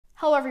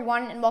Hello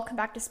everyone and welcome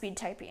back to Speed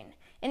Typing.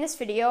 In this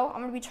video,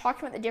 I'm going to be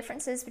talking about the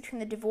differences between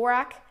the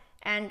DVORAK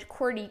and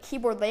QWERTY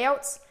keyboard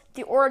layouts,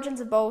 the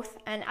origins of both,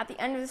 and at the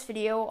end of this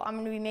video, I'm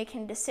going to be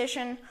making a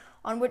decision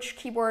on which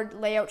keyboard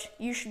layout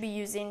you should be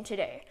using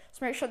today.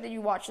 So make sure that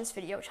you watch this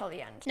video till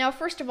the end. Now,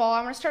 first of all,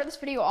 I'm going to start this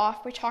video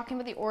off by talking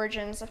about the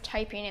origins of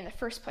typing in the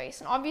first place.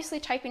 And obviously,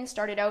 typing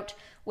started out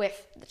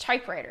with the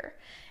typewriter.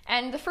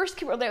 And the first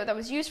keyboard layout that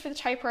was used for the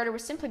typewriter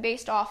was simply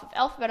based off of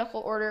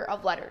alphabetical order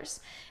of letters.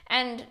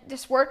 And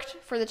this worked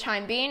for the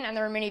time being, and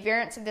there were many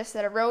variants of this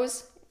that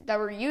arose that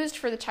were used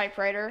for the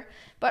typewriter,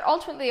 but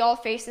ultimately all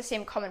faced the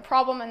same common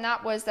problem, and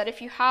that was that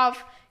if you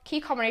have key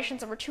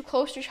combinations that were too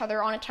close to each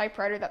other on a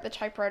typewriter, that the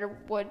typewriter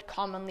would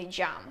commonly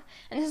jam.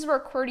 And this is where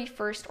QWERTY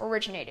first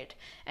originated.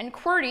 And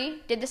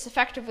QWERTY did this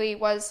effectively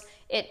was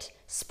it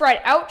spread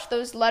out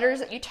those letters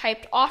that you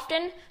typed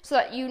often so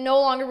that you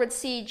no longer would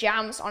see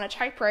jams on a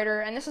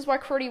typewriter, and this is why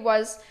QWERTY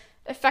was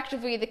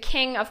effectively the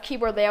king of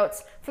keyboard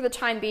layouts for the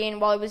time being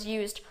while it was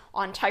used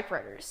on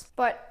typewriters.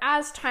 But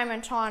as time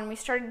went on, we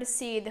started to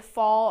see the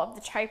fall of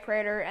the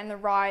typewriter and the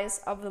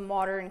rise of the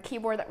modern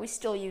keyboard that we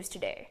still use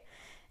today.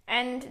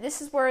 And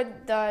this is where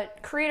the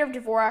creator of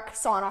DVORAK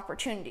saw an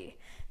opportunity,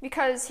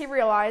 because he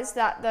realized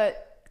that the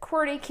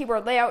QWERTY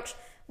keyboard layout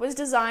was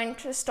designed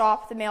to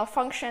stop the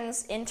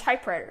malfunctions in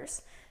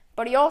typewriters.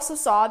 But he also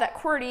saw that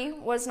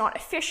QWERTY was not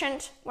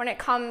efficient when it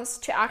comes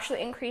to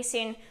actually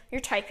increasing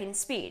your typing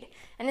speed.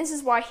 And this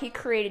is why he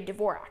created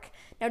DVORAK.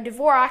 Now,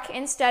 DVORAK,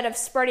 instead of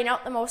spreading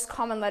out the most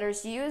common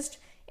letters used,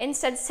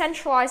 instead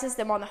centralizes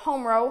them on the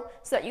home row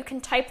so that you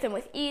can type them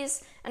with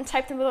ease and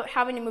type them without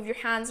having to move your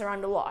hands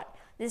around a lot.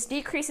 This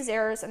decreases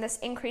errors and this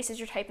increases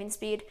your typing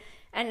speed,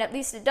 and at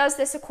least it does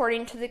this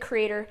according to the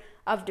creator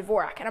of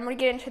DVORAK. And I'm going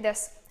to get into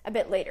this a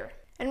bit later.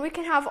 And we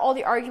can have all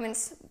the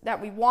arguments that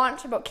we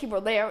want about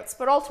keyboard layouts,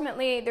 but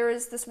ultimately there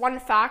is this one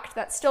fact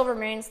that still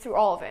remains through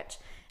all of it,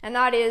 and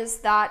that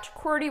is that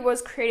QWERTY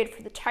was created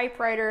for the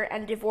typewriter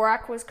and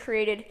DVORAK was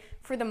created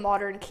for the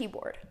modern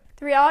keyboard.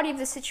 The reality of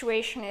the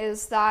situation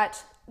is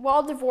that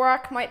while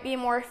DVORAK might be a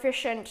more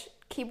efficient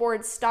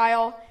keyboard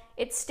style,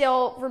 it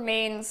still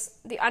remains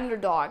the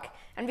underdog.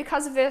 And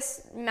because of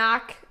this,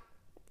 Mac,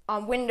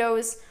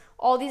 Windows,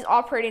 all these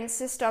operating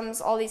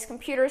systems, all these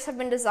computers have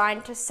been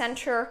designed to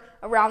center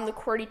around the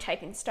QWERTY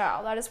typing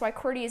style. That is why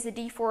QWERTY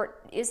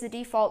is the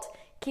default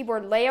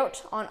keyboard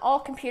layout on all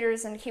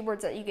computers and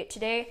keyboards that you get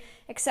today,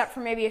 except for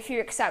maybe a few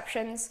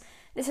exceptions.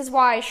 This is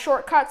why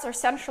shortcuts are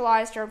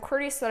centralized on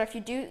QWERTY, so that if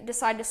you do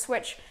decide to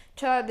switch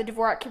to the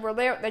DVORAK keyboard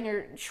layout, then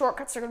your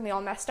shortcuts are going to be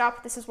all messed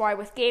up. This is why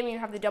with gaming you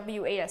have the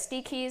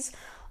WASD keys.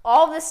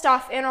 All of this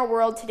stuff in our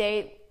world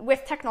today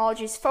with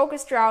technology is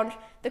focused around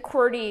the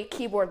QWERTY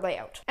keyboard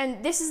layout.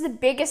 And this is the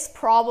biggest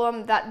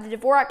problem that the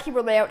DVORAK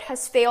keyboard layout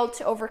has failed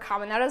to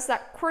overcome, and that is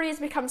that QWERTY has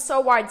become so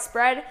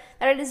widespread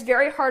that it is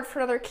very hard for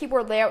another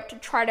keyboard layout to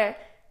try to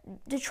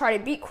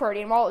beat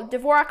QWERTY. And while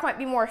DVORAK might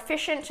be more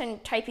efficient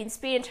in typing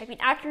speed and typing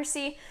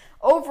accuracy,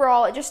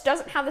 overall it just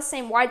doesn't have the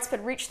same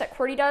widespread reach that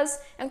QWERTY does,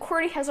 and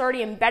QWERTY has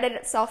already embedded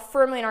itself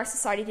firmly in our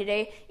society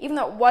today, even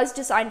though it was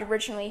designed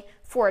originally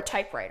for a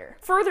typewriter.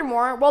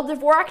 Furthermore, while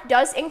DVORAK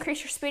does increase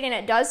your speed and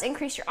it does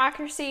increase your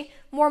accuracy,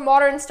 more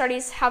modern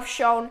studies have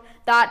shown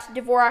that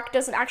DVORAK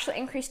doesn't actually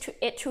increase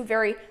it to a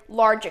very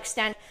large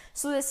extent.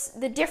 So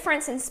the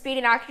difference in speed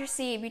and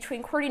accuracy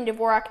between QWERTY and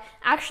DVORAK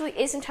actually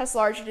isn't as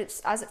large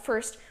as it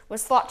first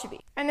was thought to be.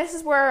 And this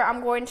is where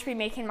I'm going to be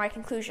making my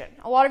conclusion.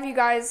 A lot of you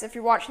guys, if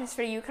you're watching this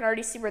video, you can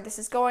already see where this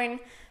is going,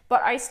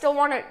 but I still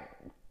want to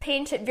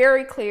paint it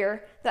very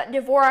clear that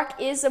DVORAK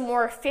is a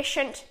more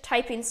efficient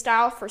typing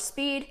style for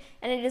speed,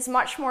 and it is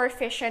much more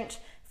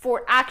efficient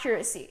for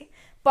accuracy.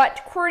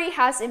 But QWERTY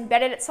has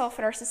embedded itself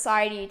in our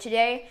society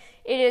today.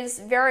 It is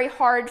very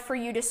hard for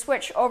you to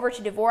switch over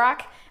to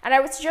DVORAK, and I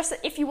would suggest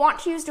that if you want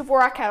to use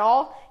DVORAK at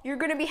all, you're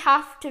going to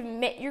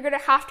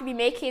have to be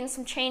making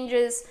some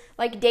changes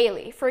like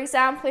daily. For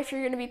example, if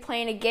you're going to be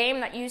playing a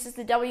game that uses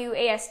the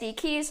WASD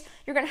keys,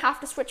 you're going to have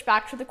to switch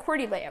back to the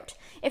QWERTY layout.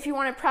 If you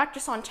want to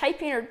practice on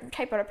typing or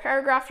type out a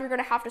paragraph, you're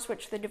going to have to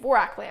switch to the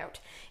DVORAK layout.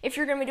 If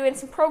you're going to be doing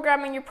some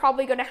programming, you're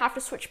probably going to have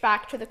to switch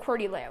back to the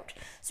QWERTY layout.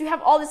 So you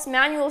have all this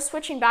manual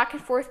switching back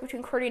and forth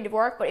between QWERTY and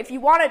DVORAK, but if you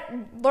want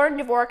to learn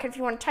DVORAK and if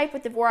you want to type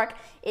with DVORAK,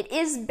 it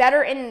is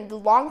better in the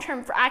long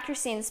term for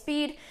accuracy and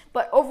speed,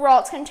 but overall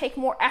it's going to take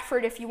more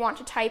effort if you want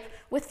to type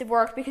with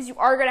DVORAK, because you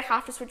are going to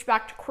have to switch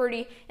back to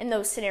QWERTY in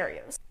those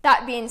scenarios.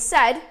 That being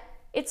said,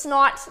 it's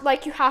not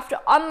like you have to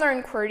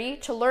unlearn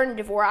QWERTY to learn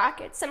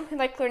DVORAK. It's simply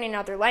like learning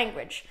another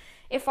language.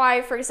 If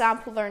I, for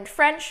example, learned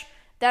French,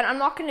 then I'm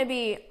not going to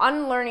be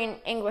unlearning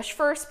English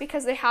first,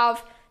 because they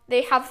have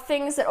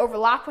things that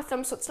overlap with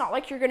them, so it's not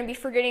like you're going to be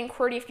forgetting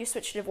QWERTY if you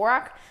switch to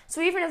DVORAK. So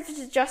even if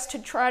it's just to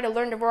try to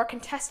learn DVORAK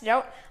and test it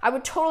out, I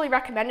would totally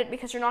recommend it,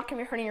 because you're not going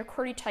to be hurting your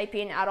QWERTY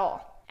typing at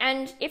all.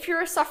 And if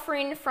you're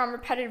suffering from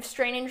repetitive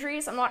strain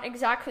injuries, I'm not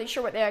exactly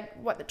sure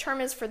what the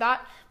term is for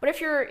that, but if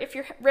your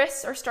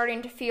wrists are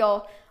starting to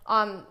feel,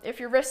 if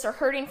your wrists are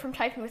hurting from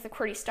typing with the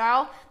QWERTY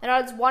style, then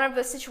that is one of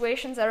the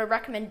situations that I would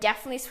recommend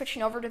definitely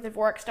switching over to the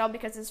DVORAK style,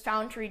 because it's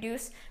found to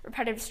reduce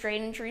repetitive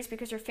strain injuries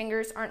because your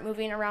fingers aren't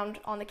moving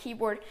around on the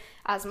keyboard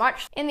as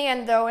much. In the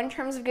end though, in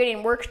terms of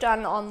getting work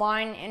done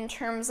online, in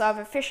terms of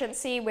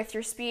efficiency with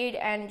your speed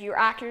and your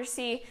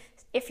accuracy,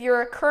 if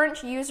you're a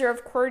current user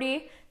of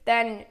QWERTY,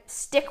 then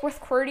stick with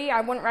QWERTY. I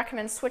wouldn't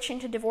recommend switching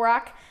to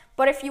DVORAK.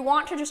 But if you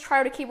want to just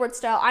try out a keyboard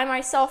style, I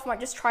myself might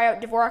just try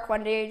out DVORAK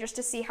one day just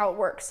to see how it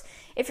works.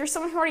 If you're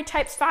someone who already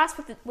types fast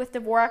with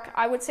DVORAK,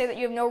 I would say that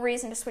you have no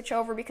reason to switch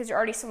over because you're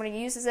already someone who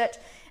uses it,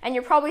 and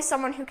you're probably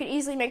someone who could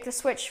easily make the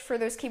switch for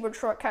those keyboard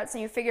shortcuts,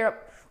 and you figure out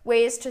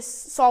ways to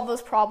solve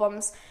those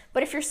problems.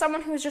 But if you're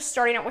someone who's just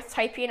starting out with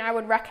typing, I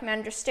would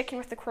recommend just sticking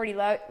with the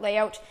QWERTY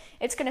layout.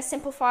 It's going to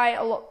simplify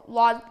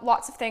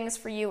lots of things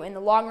for you in the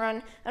long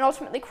run, and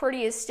ultimately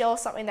QWERTY is still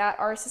something that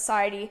our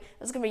society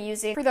is going to be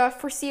using for the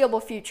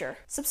foreseeable future.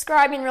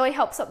 Subscribing really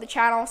helps out the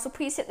channel, so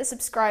please hit the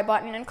subscribe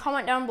button and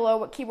comment down below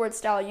what keyboard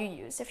style you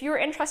use. If you're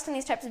interested in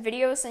these types of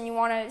videos and you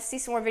want to see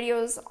some more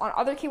videos on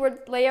other keyboard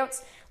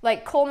layouts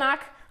like Colmac,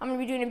 I'm going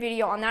to be doing a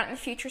video on that in the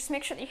future, so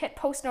make sure that you hit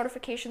post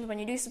notifications when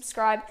you do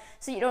subscribe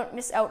so you don't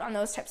miss out on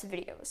those types of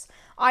videos.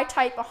 I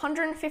type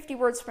 150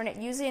 words per minute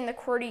using the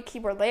QWERTY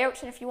keyboard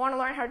layout, and if you want to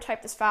learn how to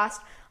type this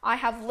fast, I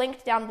have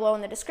linked down below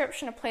in the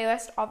description a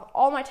playlist of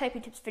all my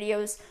typing tips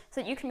videos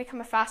so that you can become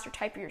a faster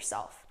typer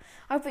yourself.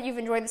 I hope that you've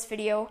enjoyed this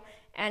video,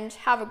 and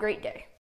have a great day.